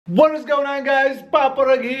What is going on, guys? Papa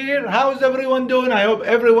Rug here. How's everyone doing? I hope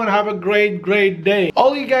everyone have a great day.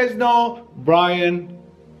 All you guys know, Brian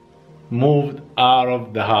moved out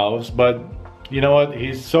of the house, but you know what?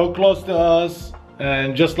 He's so close to us,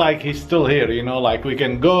 and just like he's still here, you know, like we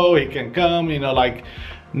can go, he can come, you know, like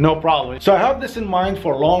no problem. So I have this in mind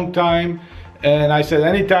for a long time, and I said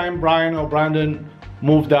anytime Brian or Brandon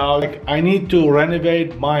moved out, like, I need to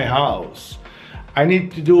renovate my house. I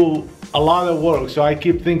need to do a lot of work. So I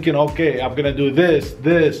keep thinking, okay, I'm gonna do this.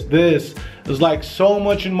 There's like so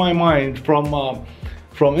much in my mind,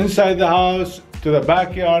 from inside the house to the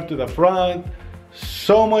backyard to the front.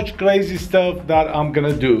 So much crazy stuff that I'm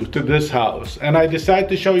gonna do to this house, and I decided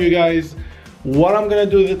to show you guys what I'm gonna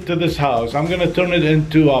do to this house. I'm gonna turn it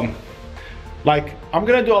into like, I'm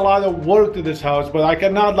gonna do a lot of work to this house, but I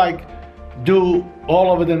cannot like do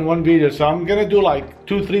all of it in one video. So I'm gonna do like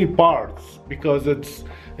 2-3 parts, because it's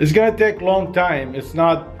gonna take a long time. It's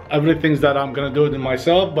not everything that I'm gonna do it in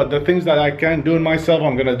myself, but the things that I can do in myself,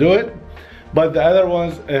 I'm gonna do it. But the other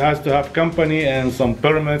ones, it has to have company and some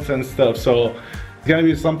permits and stuff. So it's gonna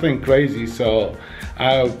be something crazy. So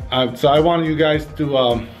I want you guys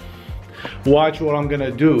to watch what I'm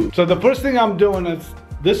gonna do. So the first thing I'm doing is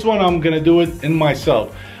this one. I'm gonna do it in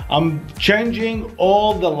myself. I'm changing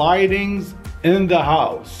all the lightings in the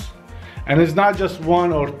house. And it's not just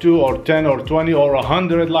 1 or 2 or 10 or 20 or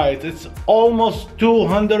 100 lights. It's almost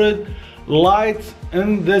 200 lights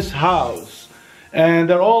in this house. And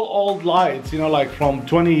they're all old lights, you know, like from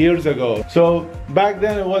 20 years ago. So back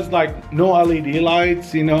then it was like no LED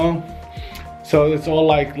lights, you know. So it's all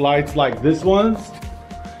like lights like this ones.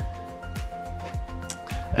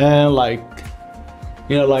 And like,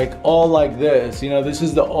 you know, like all like this. You know, this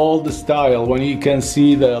is the old style when you can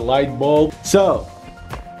see the light bulb. So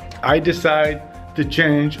I decide to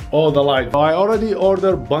change all the lights. I already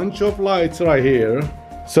ordered a bunch of lights right here.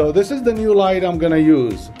 So this is the new light I'm gonna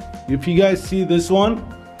use. If you guys see this one,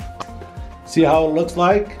 see how it looks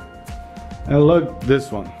like? And look,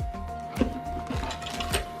 this one.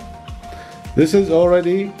 This is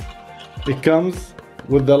already, it comes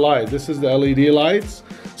with the light. This is the LED lights.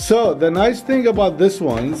 So the nice thing about this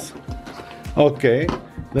one's, okay,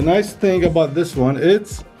 the nice thing about this one,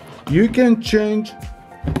 it's you can change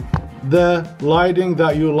the lighting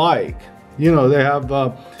that you like. You know, they have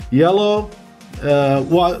yellow,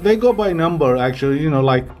 well, they go by number actually, you know,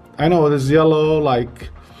 like I know there's yellow, like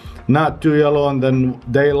not too yellow, and then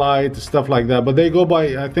daylight, stuff like that, but they go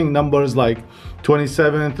by, I think, numbers like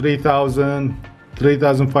 27, 3000,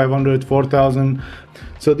 3500, 4000.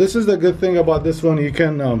 So this is the good thing about this one. You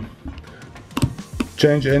can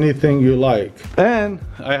change anything you like. And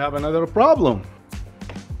I have another problem.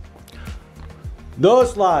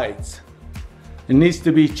 Those lights, it needs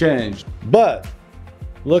to be changed, but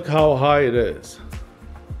look how high it is.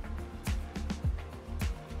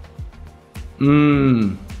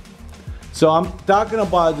 So I'm talking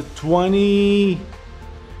about 20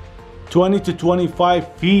 to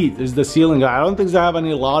 25 feet is the ceiling. I don't think I have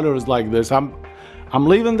any ladders like this. I'm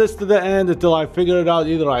leaving this to the end until I figure it out.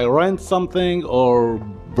 Either I rent something or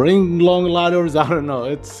bring long ladders. I don't know.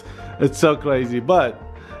 It's so crazy. But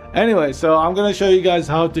anyway, so I'm gonna show you guys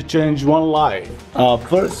how to change one light.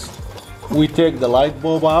 First, we take the light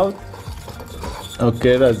bulb out.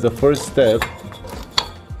 Okay, that's the first step.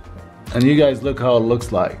 And you guys look how it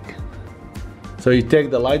looks like. So you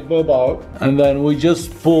take the light bulb out, and then we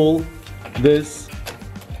just pull this,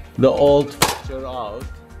 the old fixture out.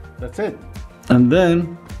 That's it. And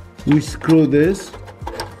then we screw this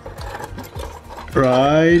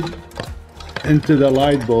right into the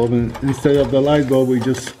light bulb, and instead of the light bulb we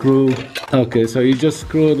just screw. Okay, so you just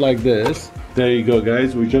screw it like this. There you go,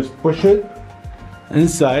 guys. We just push it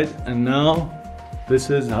inside, and now this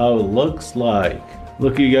is how it looks like.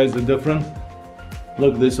 Look, you guys, the difference.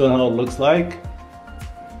 Look, this one how it looks like,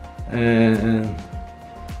 and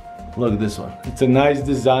look, this one. It's a nice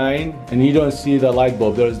design, and you don't see the light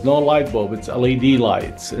bulb. There's no light bulb. It's LED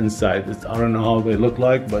lights inside. I don't know how they look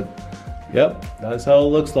like, but yep, that's how it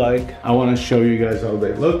looks like. I want to show you guys how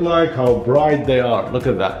they look like, how bright they are. Look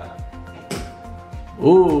at that.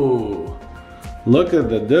 Ooh, look at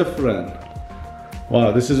the difference.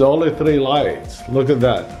 Wow, this is only 3 lights. Look at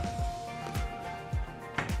that.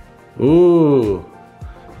 Ooh,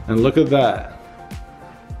 and look at that.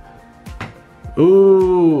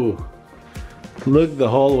 Ooh, look the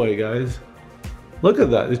hallway, guys. Look at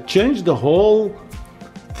that. It changed the whole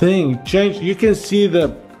thing. Changed. You can see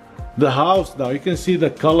the house now. You can see the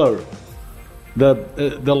color.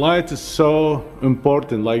 The light is so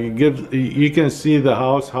important. Like it gives. You can see the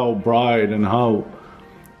house, how bright and how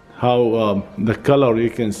the color, you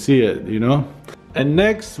can see it, you know. And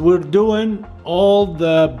next we're doing all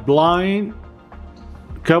the blind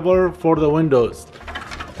cover for the windows.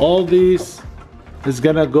 All these is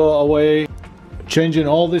gonna go away. Changing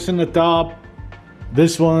all this in the top.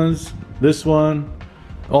 This one,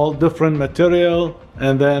 all different material.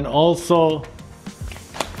 And then also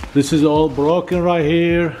this is all broken right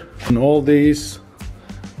here. And all these,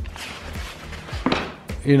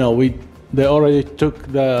 you know, they already took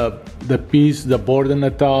the piece, the board in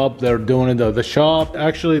the top. They're doing it at the shop.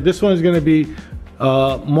 Actually, this one is gonna be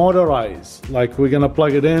motorized. Like we're gonna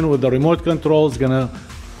plug it in with the remote control. It's gonna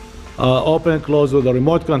open and close with the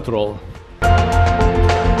remote control.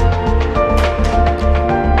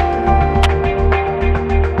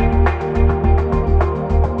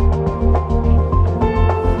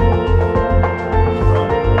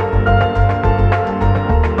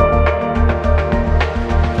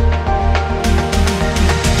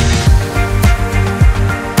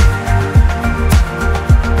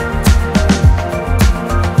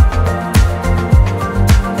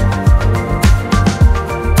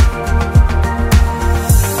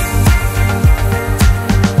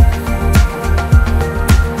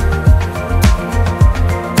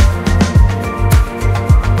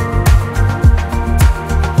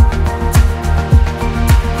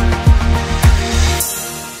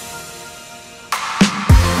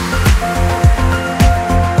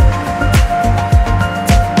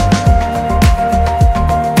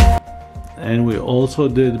 And we also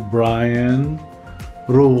did Brian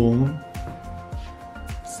room,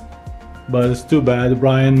 but it's too bad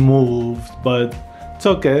Brian moved, but it's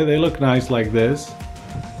okay, they look nice like this.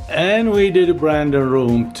 And we did Brandon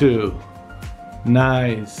room too.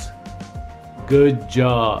 Nice, good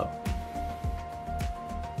job.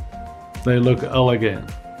 They look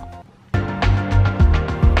elegant.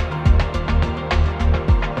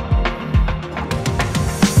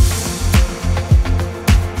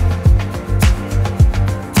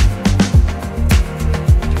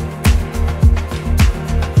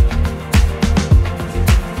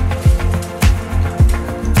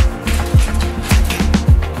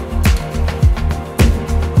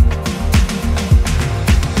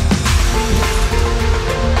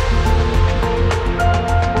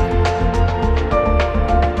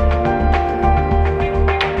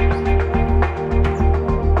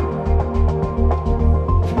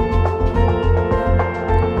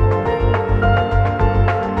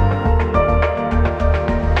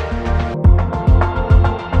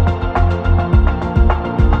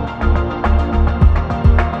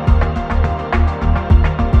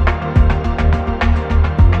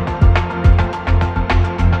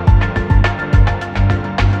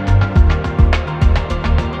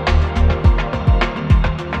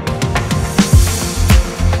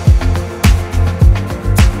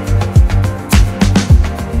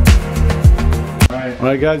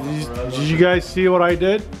 Alright guys, did you guys see what I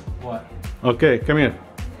did? What? Okay, come here.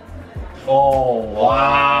 Oh,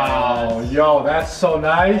 wow. Yo, that's so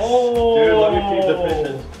nice. Oh. Dude, let me feed the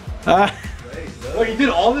fishes. Wait, you did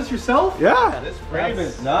all this yourself? Yeah. This frame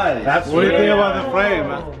is nice. That's What do you think about the frame?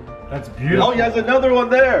 That's beautiful. Oh, he has another one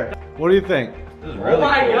there. What do you think? This is really Oh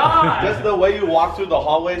my cool. God. Just the way you walk through the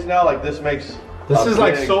hallways now, like this makes. This is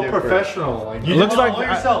like big so difference. professional. Like you It looks did it like all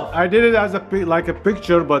yourself. I did it as like a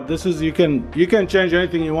picture, but this is you can change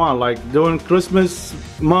anything you want. Like doing Christmas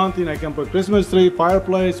month, you know, I can put Christmas tree,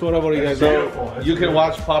 fireplace, whatever you guys want. So you can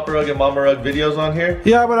watch Papa Rug and Mama Rug videos on here.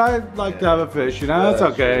 Yeah, but I like to have a fish. You know, that's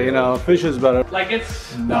okay. true. You know, fish is better. Like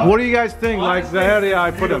it's. What do you guys think? Like the area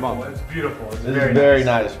I put them on, It's beautiful. It's This is very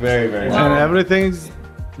nice. Very, very nice. and everything's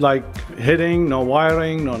like hitting, no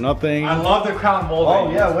wiring, no nothing. I love the crown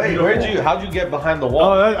molding. Oh yeah, wait. Beautiful. How'd you get behind the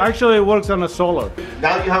wall? Oh, that actually works on a solar.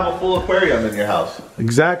 Now you have a full aquarium in your house.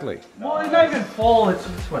 Exactly. Well, it's not even full. It's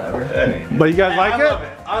whatever. Hey, But you guys like I it? love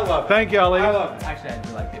it. I love it. Thank you, Ali. I love it. Actually, I do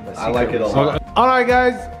like it, but I like it a lot. Okay. All right,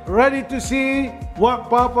 guys, ready to see what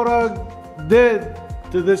Papa Rug did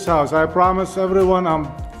to this house. I promise everyone I'm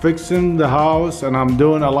fixing the house and I'm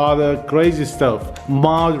doing a lot of crazy stuff.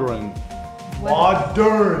 Modern.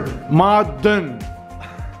 Modern.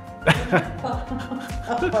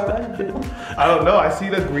 I don't know. I see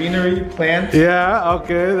the greenery plants. Yeah,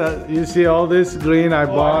 okay. You see all this green I I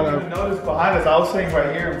bought. didn't even notice behind us. I was sitting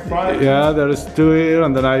right here in front. Yeah, there's two here,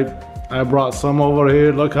 and then I brought some over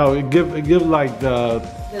here. Look how it give like the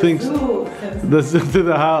things, the zoo to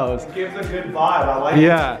the house. It gives a good vibe. I like it.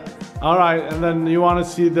 Yeah. All right, and then you want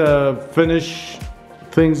to see the finish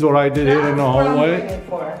things what I did here in the hallway.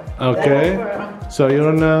 Okay. So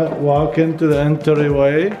you're gonna walk into the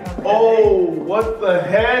entryway. Oh, what the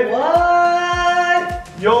heck? What?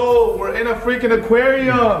 Yo, we're in a freaking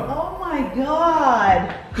aquarium. Oh my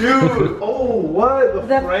God. Dude, oh, what?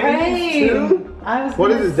 The frame, too? I was What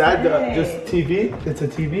gonna is that? say. Just TV? It's a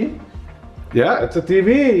TV? Yeah, it's a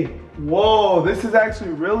TV. Whoa, this is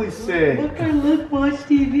actually really sick. Look, watch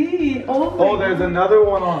TV. Oh my Oh, there's another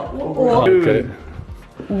one on. Oh. Dude. Okay.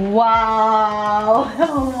 Wow.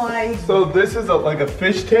 Oh my. So this is like a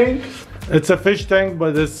fish tank? It's a fish tank,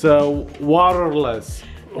 but it's waterless.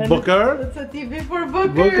 Booker. It's a TV for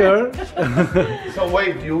Booker. Booker. So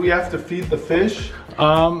wait, do we have to feed the fish?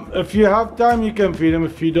 If you have time, you can feed him.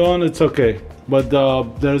 If you don't, it's okay. But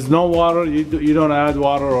there's no water. You don't add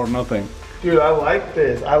water or nothing. Dude, I like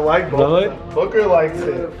this. I like both. Really? of them. Booker likes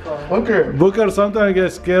it. Booker. Booker sometimes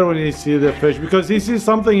gets scared when he sees the fish because he sees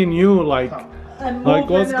something in you, like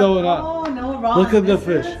what's going on? Oh no, Ron. Look at the this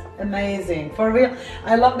fish. is amazing. For real.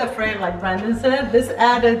 I love the frame, like Brandon said. This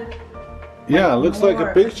added. Yeah, it looks like a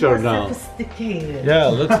more- picture it's more now. Sophisticated. Yeah,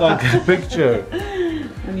 it looks like a picture.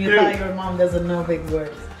 And you Dude. thought your mom doesn't know big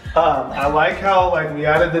words. I like how like we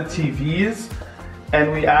added the TVs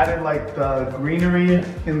and we added like the greenery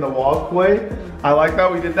in the walkway. I like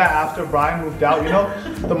that we did that after Brian moved out. You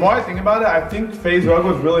know, the more I think about it, I think FaZe Rug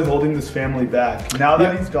was really holding this family back. Now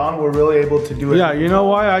that he's gone, we're really able to do it. Yeah, you know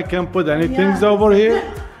why I can't put anything Yeah. over here?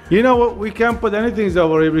 You know what? We can't put anything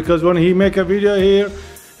over here because when he make a video here,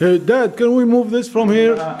 hey, Dad, can we move this from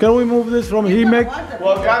here? Can we move this from? He make.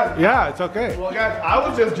 Well, guys. Yeah, it's okay. Well, guys, I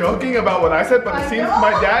was just joking about what I said, but it seems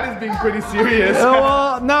my dad is being pretty serious.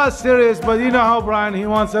 Well, not serious, but you know how Brian, he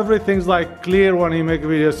wants everything's like clear when he make a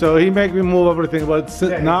video, so he make me move everything. But Yeah,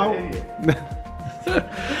 he's now, an idiot.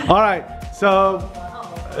 all right. So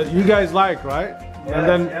you guys like, right? And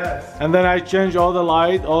then, yes. and then I change all the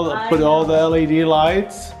light, put all the LED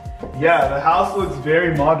lights. Yeah, the house looks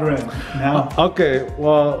very modern now. Okay,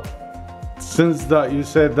 well, since that you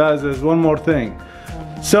said that, there's one more thing.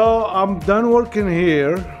 So I'm done working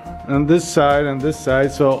here, on this side and this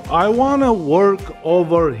side. So I want to work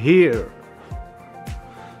over here.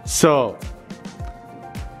 So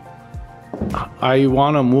I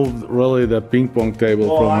want to move really the ping pong table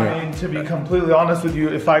Well, from I here. mean, to be completely honest with you,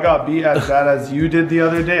 if I got beat as bad as you did the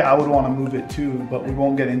other day, I would want to move it too, but we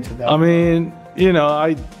won't get into that. I mean, you know,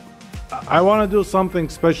 I want to do something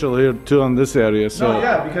special here too in this area. So No,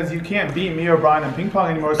 yeah, because you can't beat me or Brian in ping pong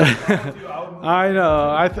anymore. So if I was you, I would move. I know.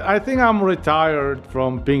 I think I'm retired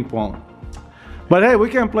from ping pong. But hey, we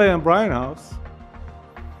can play in Brian's house.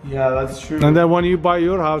 Yeah, that's true. And then when you buy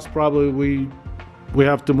your house, probably we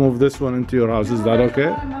have to move this one into your house. Is that There's a okay?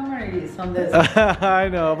 lot of memories on this. I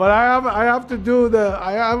know, but I have to do the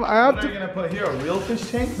I have What are you to gonna put here? A real fish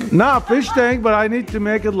tank? not fish tank, but I need to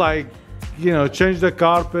make it like, you know, change the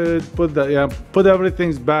carpet, put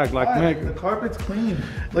everything's back, like make. The carpet's clean.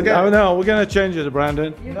 Look Oh at no, we're gonna change it,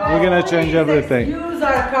 Brandon. You We're gonna guys change always everything. Use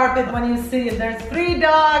our carpet when you see it. There's 3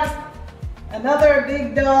 dogs, another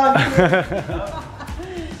big dog.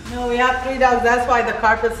 No, we have 3 dogs. That's why the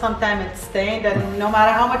carpet sometimes it's stained, and no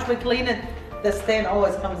matter how much we clean it, the stain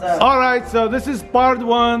always comes out. All right, so this is part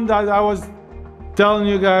 1 that I was telling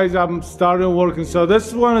you guys I'm starting working. So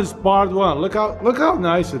this one is part 1. Look how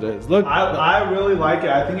nice it is. Look. I really like it.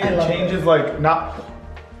 I think I it love changes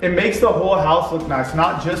it makes the whole house look nice,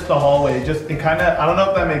 not just the hallway. It kind of, I don't know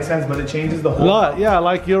if that makes sense, but it changes the whole house. Yeah,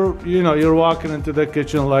 like you're walking into the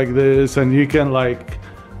kitchen like this, and you can like,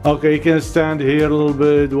 okay, you can stand here a little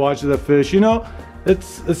bit, watch the fish. You know,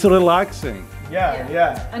 it's relaxing.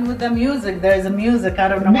 Yeah. And with the music, there's a music. I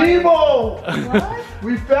don't know why. Nemo! What?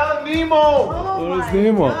 We found Nemo! Oh Where's my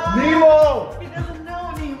Nemo? God. Nemo! He doesn't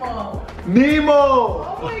know Nemo. Nemo!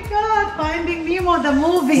 Oh my God, Finding Nemo, the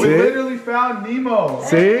movie. We See? literally found Nemo.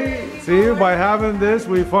 See, by having this,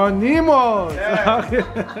 we found Nemo. Yeah.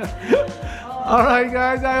 All right,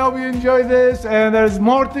 guys, I hope you enjoyed this, and there's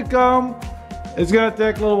more to come. It's gonna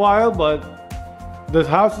take a little while, but this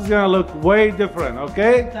house is gonna look way different,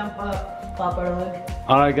 okay? Jump up, Papa Rug.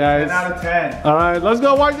 All right, 10 guys. out of 10. All right, let's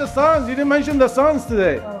go watch the Suns. You didn't mention the Suns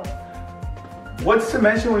today. Oh. What's to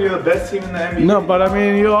mention when you're the best team in the NBA? No, but I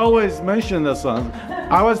mean, you always mention the Suns.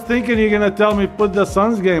 I was thinking you're gonna tell me put the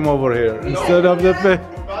Suns game over here instead of the. We're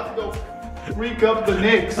about to go freak up the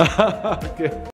Knicks. Okay.